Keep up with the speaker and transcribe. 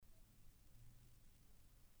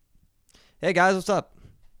Hey guys, what's up?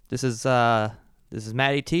 This is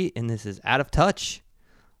Matty T, and this is Out of Touch.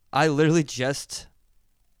 I literally just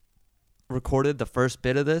recorded the first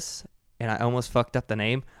bit of this, and I almost fucked up the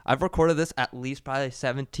name. I've recorded this at least probably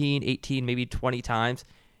 17, 18, maybe 20 times,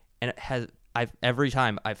 and every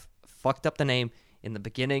time I've fucked up the name in the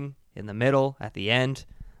beginning, in the middle, at the end,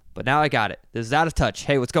 but now I got it. This is Out of Touch.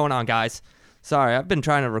 Hey, what's going on, guys? Sorry, I've been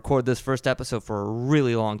trying to record this first episode for a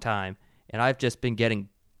really long time, and I've just been getting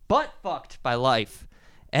butt fucked by life.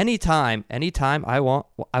 Anytime I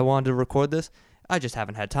wanted to record this, I just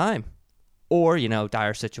haven't had time. Or,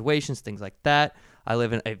 dire situations, things like that. I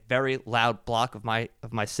live in a very loud block of my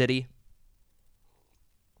city.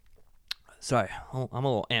 Sorry, I'm a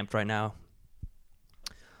little amped right now.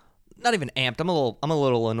 Not even amped. I'm a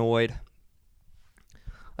little annoyed.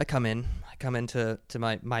 I come into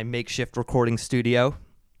my makeshift recording studio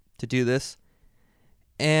to do this.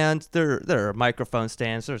 And there are microphone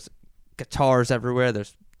stands, there's guitars everywhere,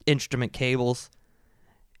 there's instrument cables.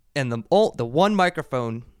 And the one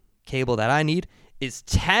microphone cable that I need is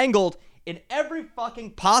tangled in every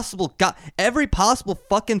possible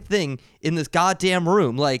fucking thing in this goddamn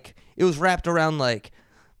room. Like, it was wrapped around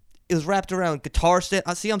guitar stand.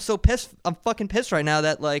 See, I'm so pissed. I'm fucking pissed right now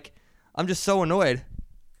that, like, I'm just so annoyed.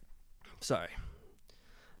 Sorry.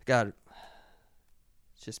 God.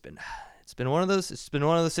 It's been one of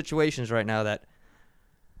those situations right now that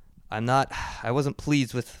I wasn't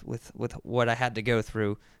pleased with what I had to go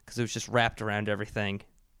through because it was just wrapped around everything.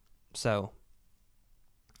 So,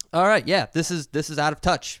 all right, yeah, this is Out of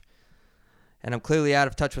Touch, and I'm clearly out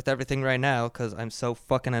of touch with everything right now because I'm so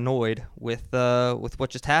fucking annoyed with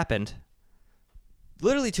what just happened.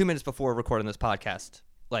 Literally 2 minutes before recording this podcast,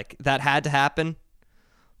 like, that had to happen.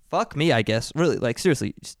 Fuck me, I guess. Really, like,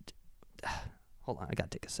 seriously. Hold on, I gotta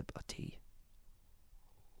take a sip of tea.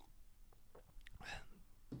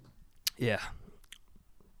 Yeah.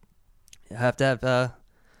 I have to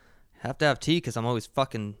have tea because I'm always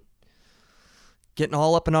fucking getting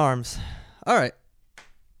all up in arms. All right,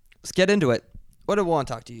 let's get into it. What do I want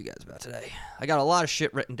to talk to you guys about today? I got a lot of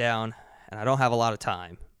shit written down, and I don't have a lot of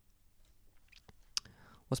time.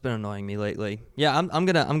 What's been annoying me lately? Yeah, I'm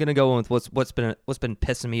gonna go in with what's been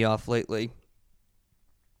pissing me off lately.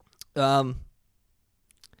 A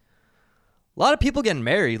lot of people getting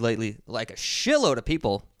married lately, like a shitload of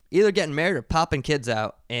people. Either getting married or popping kids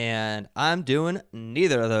out, and I'm doing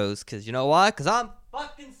neither of those, because you know why? Because I'm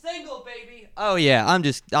fucking single, baby. Oh yeah,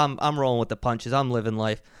 I'm rolling with the punches. I'm living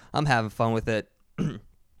life. I'm having fun with it.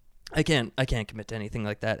 I can't commit to anything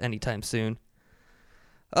like that anytime soon.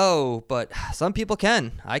 Oh, but some people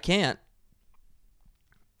can. I can't.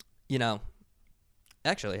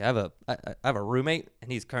 Actually, I have a roommate,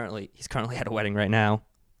 and he's currently at a wedding right now.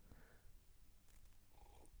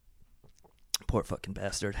 Poor fucking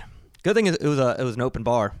bastard. Good thing it was an open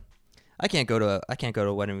bar. I can't go to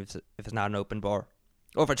a wedding if it's not an open bar,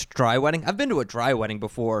 or if it's a dry wedding. I've been to a dry wedding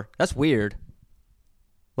before. That's weird.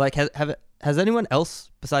 Like, has anyone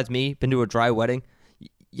else besides me been to a dry wedding?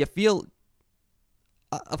 You feel.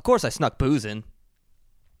 Of course, I snuck booze in.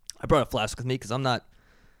 I brought a flask with me because I'm not.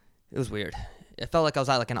 It was weird. It felt like I was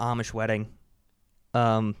at like an Amish wedding.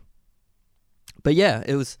 But yeah,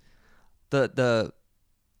 it was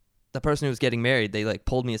the person who was getting married, they like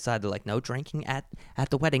pulled me aside. They're like, no drinking at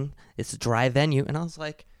the wedding. It's a dry venue. And I was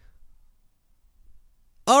like,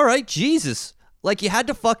 all right, Jesus. Like, you had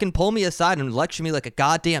to fucking pull me aside and lecture me like a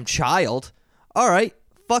goddamn child. All right,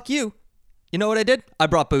 fuck you. You know what I did? I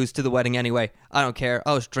brought booze to the wedding anyway. I don't care.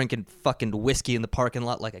 I was drinking fucking whiskey in the parking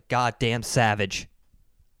lot like a goddamn savage.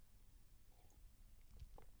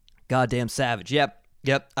 Goddamn savage. Yep,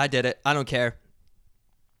 I did it. I don't care.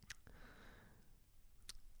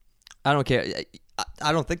 I don't care.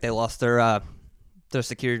 I don't think they lost their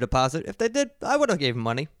security deposit. If they did, I would have gave them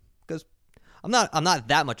money because I'm not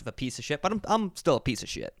that much of a piece of shit, but I'm still a piece of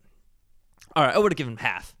shit. All right, I would have given them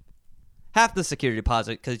half the security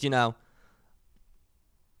deposit because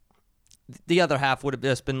the other half would have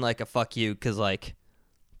just been like a fuck you because, like,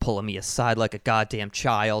 pulling me aside like a goddamn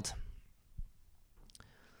child.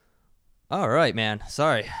 All right, man.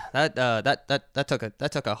 Sorry that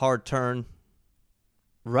took a hard turn.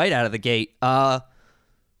 Right out of the gate.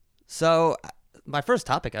 So my first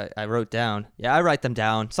topic I wrote down. Yeah, I write them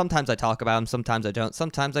down. Sometimes I talk about them. Sometimes I don't.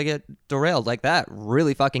 Sometimes I get derailed like that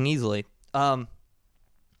really fucking easily.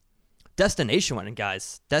 Destination wedding,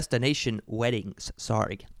 guys. Destination weddings.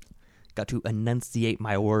 Sorry. Got to enunciate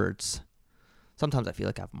my words. Sometimes I feel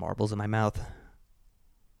like I have marbles in my mouth.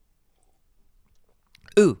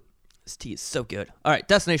 Ooh, this tea is so good. All right,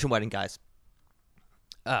 destination wedding, guys.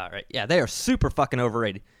 All right, yeah, they are super fucking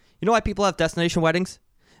overrated. You know why people have destination weddings?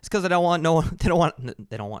 It's because they don't want no one. They don't want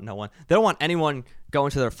no one. They don't want anyone going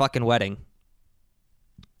to their fucking wedding.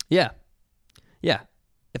 Yeah.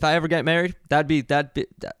 If I ever get married, that'd be.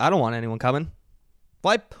 I don't want anyone coming.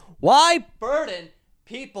 Why burden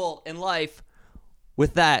people in life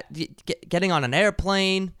with that? Getting on an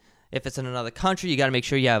airplane. If it's in another country, you got to make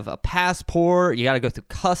sure you have a passport. You got to go through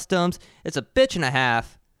customs. It's a bitch and a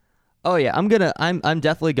half. Oh yeah, I'm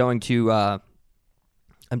definitely going to.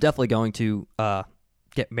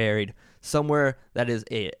 Get married somewhere that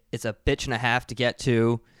it's a bitch and a half to get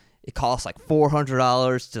to. It costs like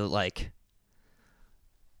 $400 to like.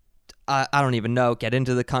 I don't even know. Get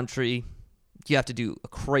into the country. You have to do a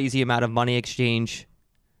crazy amount of money exchange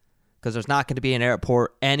because there's not going to be an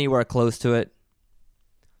airport anywhere close to it.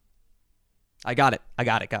 I got it,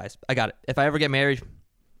 guys. I got it. If I ever get married,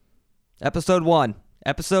 episode one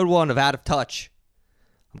of Out of Touch.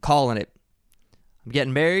 I'm calling it. I'm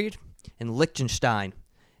getting married in Liechtenstein.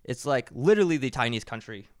 It's like literally the tiniest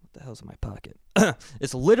country. What the hell's in my pocket?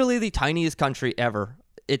 It's literally the tiniest country ever.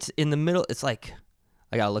 It's in the middle. It's like,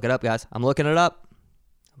 I gotta look it up, guys. I'm looking it up.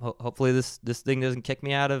 Hopefully this thing doesn't kick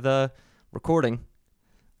me out of the recording.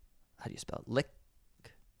 How do you spell it? Liechtenstein.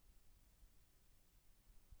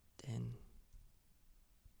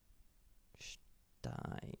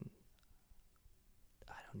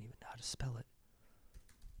 I don't even know how to spell it.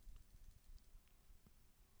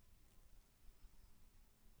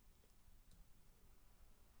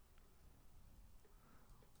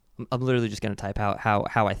 I'm literally just gonna type out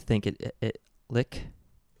how I think it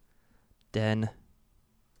Liechtenstein.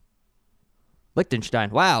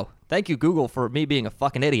 Wow. Thank you, Google, for me being a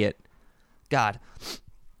fucking idiot. God.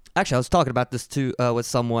 Actually, I was talking about this too with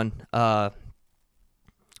someone a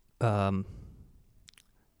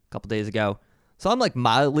couple days ago. So I'm like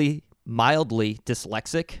mildly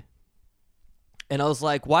dyslexic. And I was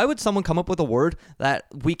like, why would someone come up with a word that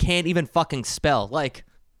we can't even fucking spell? Like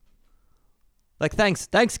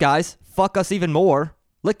thanks guys. Fuck us even more.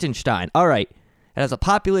 Liechtenstein. All right. It has a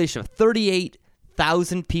population of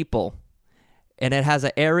 38,000 people. And it has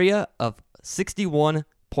an area of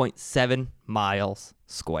 61.7 miles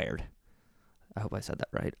squared. I hope I said that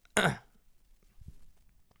right.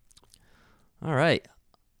 All right.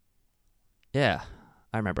 Yeah.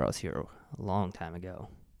 I remember I was here a long time ago.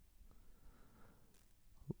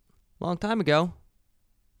 Long time ago.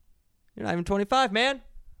 You're not even 25, man.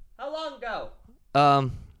 How long ago?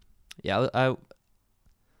 Yeah, I'm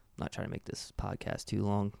not trying to make this podcast too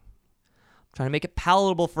long. I'm trying to make it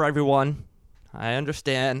palatable for everyone. I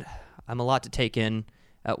understand. I'm a lot to take in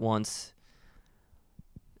at once.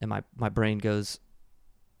 And my brain goes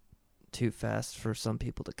too fast for some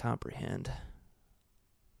people to comprehend.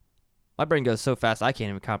 My brain goes so fast I can't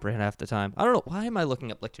even comprehend half the time. I don't know. Why am I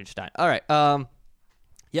looking up Liechtenstein? All right.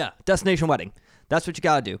 Yeah, destination wedding. That's what you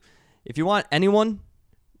got to do. If you want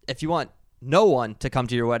no one to come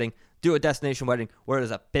to your wedding, do a destination wedding where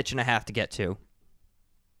there's a bitch and a half to get to.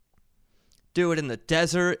 Do it in the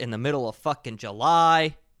desert in the middle of fucking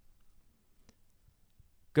July.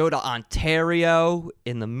 Go to Ontario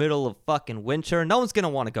in the middle of fucking winter. No one's going to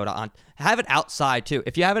want to go to have it outside too.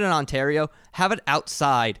 If you have it in Ontario, have it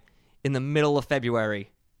outside in the middle of February.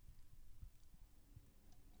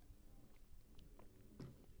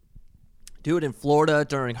 Do it in Florida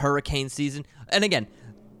during hurricane season. And again,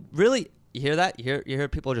 really, you hear that? You hear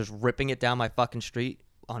people just ripping it down my fucking street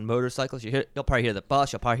on motorcycles. You'll probably hear the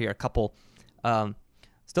bus. You'll probably hear a couple.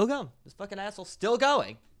 Still going. This fucking asshole's still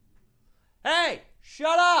going. Hey,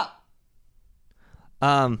 shut up.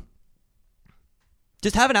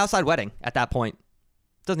 Just have an outside wedding at that point.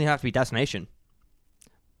 Doesn't even have to be destination.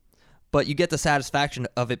 But you get the satisfaction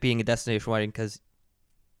of it being a destination wedding because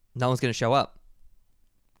no one's going to show up.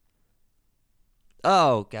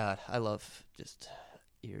 Oh, God. I love just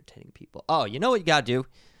irritating people. Oh, you know what you got to do?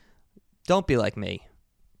 Don't be like me.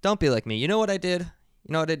 Don't be like me. You know what I did? You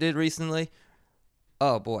know what I did recently?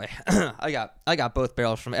 Oh, boy. I got both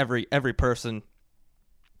barrels from every person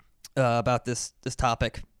about this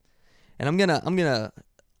topic. And I'm gonna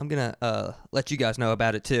let you guys know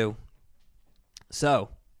about it too. So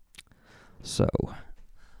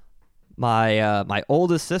my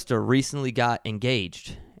oldest sister recently got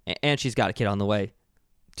engaged, and she's got a kid on the way.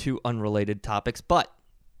 Two unrelated topics, but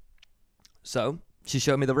so she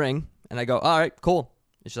showed me the ring, and I go, all right, cool.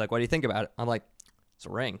 And she's like, what do you think about it? I'm like, it's a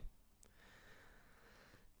ring.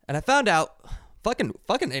 And I found out fucking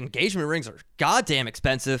engagement rings are goddamn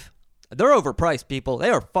expensive. They're overpriced, people. They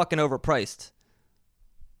are fucking overpriced.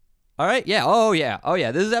 All right? Yeah. Oh,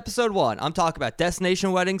 yeah. This is episode 1. I'm talking about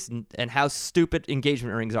destination weddings and how stupid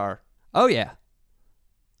engagement rings are. Oh, yeah.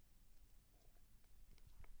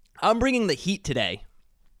 I'm bringing the heat today.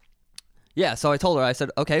 Yeah, so I told her, I said,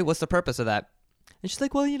 okay, what's the purpose of that? And she's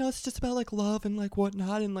like, well, it's just about like love and like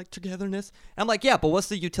whatnot and like togetherness. And I'm like, yeah, but what's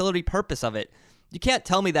the utility purpose of it? You can't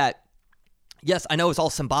tell me that. Yes, I know it's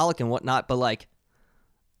all symbolic and whatnot, but like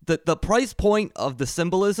the price point of the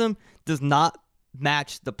symbolism does not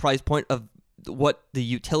match the price point of what the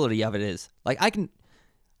utility of it is. Like I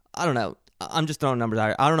don't know. I'm just throwing numbers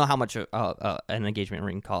out. I don't know how much an engagement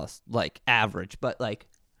ring costs, like average, but like,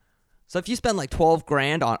 so if you spend like 12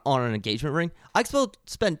 grand on an engagement ring, I can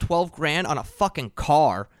spend 12 grand on a fucking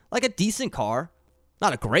car, like a decent car,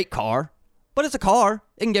 not a great car, but it's a car.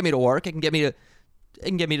 It can get me to work. It can get me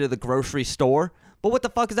to the grocery store. But what the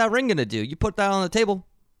fuck is that ring gonna do? You put that on the table,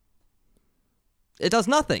 it does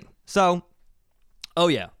nothing. So, oh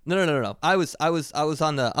yeah, no. I was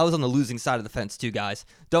on the losing side of the fence too, guys.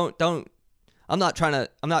 Don't. I'm not trying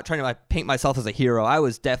to paint myself as a hero. I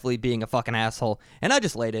was definitely being a fucking asshole, and I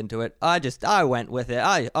just laid into it. I went with it.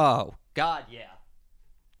 Oh god,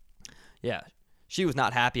 yeah. She was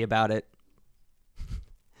not happy about it,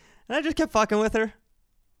 and I just kept fucking with her.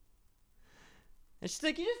 And she's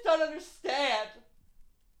like, you just don't understand.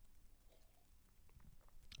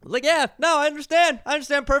 I was like, yeah, no, I understand. I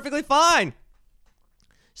understand perfectly fine.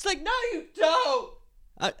 She's like, no, you don't.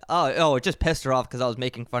 It just pissed her off because I was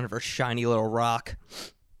making fun of her shiny little rock.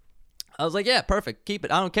 I was like, yeah, perfect. Keep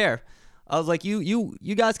it. I don't care. I was like, you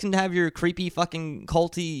guys can have your creepy fucking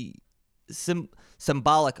culty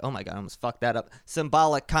symbolic. Oh my god, I almost fucked that up.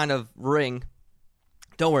 Symbolic kind of ring.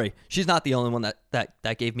 Don't worry. She's not the only one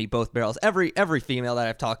that gave me both barrels. Every female that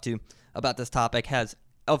I've talked to about this topic has,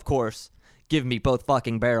 of course, given me both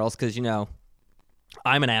fucking barrels because, I'm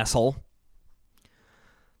an asshole.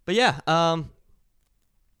 But yeah, I'm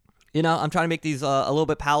trying to make these a little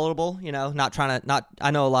bit palatable,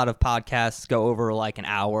 I know a lot of podcasts go over like an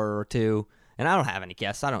hour or two, and I don't have any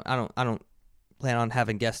guests. I don't plan on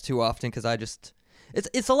having guests too often because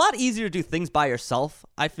it's a lot easier to do things by yourself,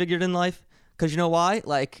 I figured, in life. Because you know why?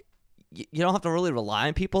 Like, you don't have to really rely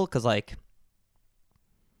on people because, like,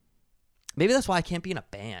 maybe that's why I can't be in a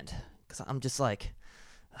band. Because I'm just like,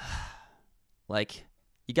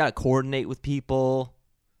 you got to coordinate with people.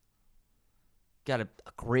 Got to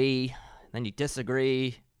agree. Then you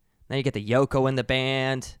disagree. Then you get the Yoko in the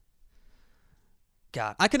band.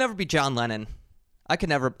 God, I could never be John Lennon. I can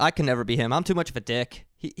never be him. I'm too much of a dick.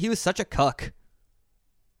 He was such a cuck.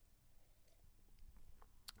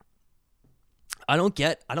 I don't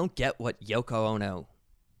get what Yoko Ono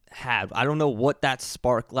had. I don't know what that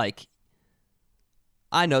spark, like.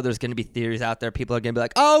 I know there's going to be theories out there. People are going to be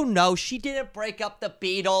like, "Oh no, she didn't break up the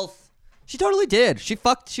Beatles." She totally did. She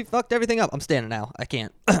fucked everything up. I'm standing now. I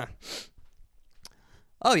can't.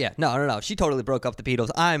 Oh yeah, no. She totally broke up the Beatles.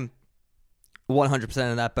 I'm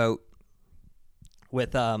 100% in that boat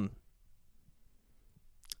with her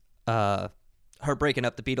breaking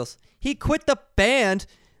up the Beatles. He quit the band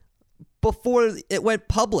before it went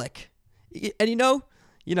public. And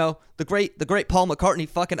the great Paul McCartney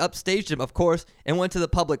fucking upstaged him, of course, and went to the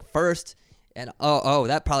public first. And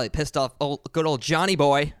that probably pissed off good old Johnny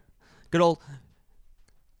boy. Good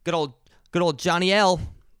old Johnny L.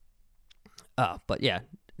 But yeah,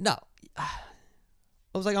 no. I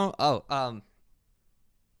was like,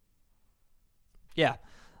 yeah,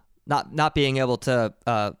 not being able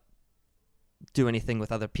to do anything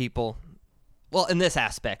with other people. Well, in this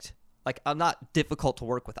aspect, like, I'm not difficult to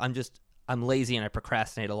work with. I'm lazy and I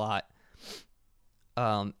procrastinate a lot.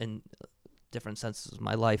 In different senses of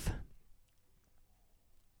my life.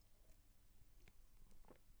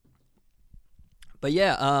 But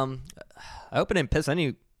yeah, I hope I didn't piss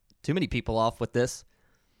too many people off with this.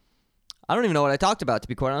 I don't even know what I talked about, to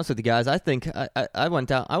be quite honest with you guys. I think I went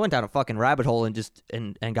down a fucking rabbit hole and just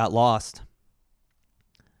got lost.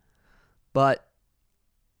 But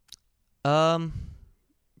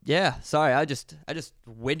yeah, sorry, I just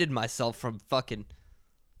winded myself from fucking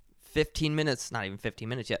 15 minutes, not even 15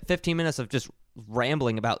 minutes yet. 15 minutes of just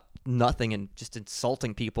rambling about nothing and just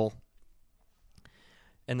insulting people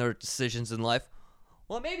and their decisions in life.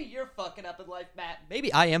 Well, maybe you're fucking up in life, Matt.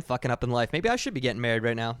 Maybe I am fucking up in life. Maybe I should be getting married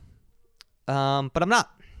right now. But I'm not.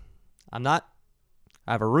 I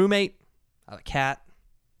have a roommate. I have a cat.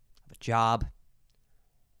 I have a job.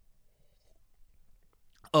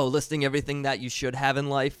 Oh, listing everything that you should have in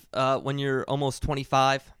life when you're almost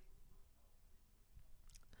 25.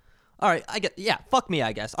 All right, fuck me,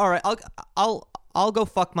 I guess. All right, I'll go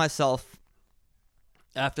fuck myself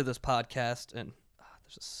after this podcast. And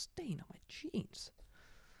there's a stain on my jeans.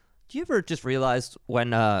 Do you ever just realize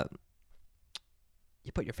when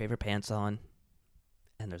you put your favorite pants on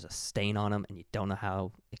and there's a stain on them and you don't know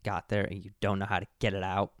how it got there and you don't know how to get it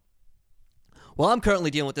out? Well, I'm currently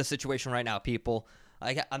dealing with this situation right now, people.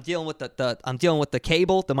 I'm dealing with I'm dealing with the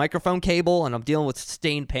cable, the microphone cable, and I'm dealing with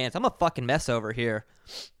stained pants. I'm a fucking mess over here.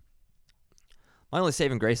 My only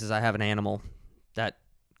saving grace is I have an animal that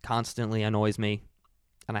constantly annoys me,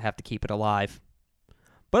 and I have to keep it alive.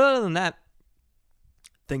 But other than that,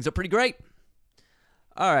 things are pretty great.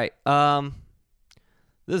 All right.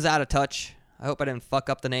 This is Out of Touch. I hope I didn't fuck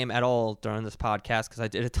up the name at all during this podcast because I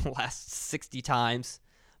did it the last 60 times.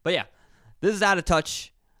 But yeah, this is Out of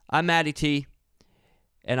Touch. I'm Matty T,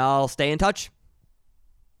 and I'll stay in touch.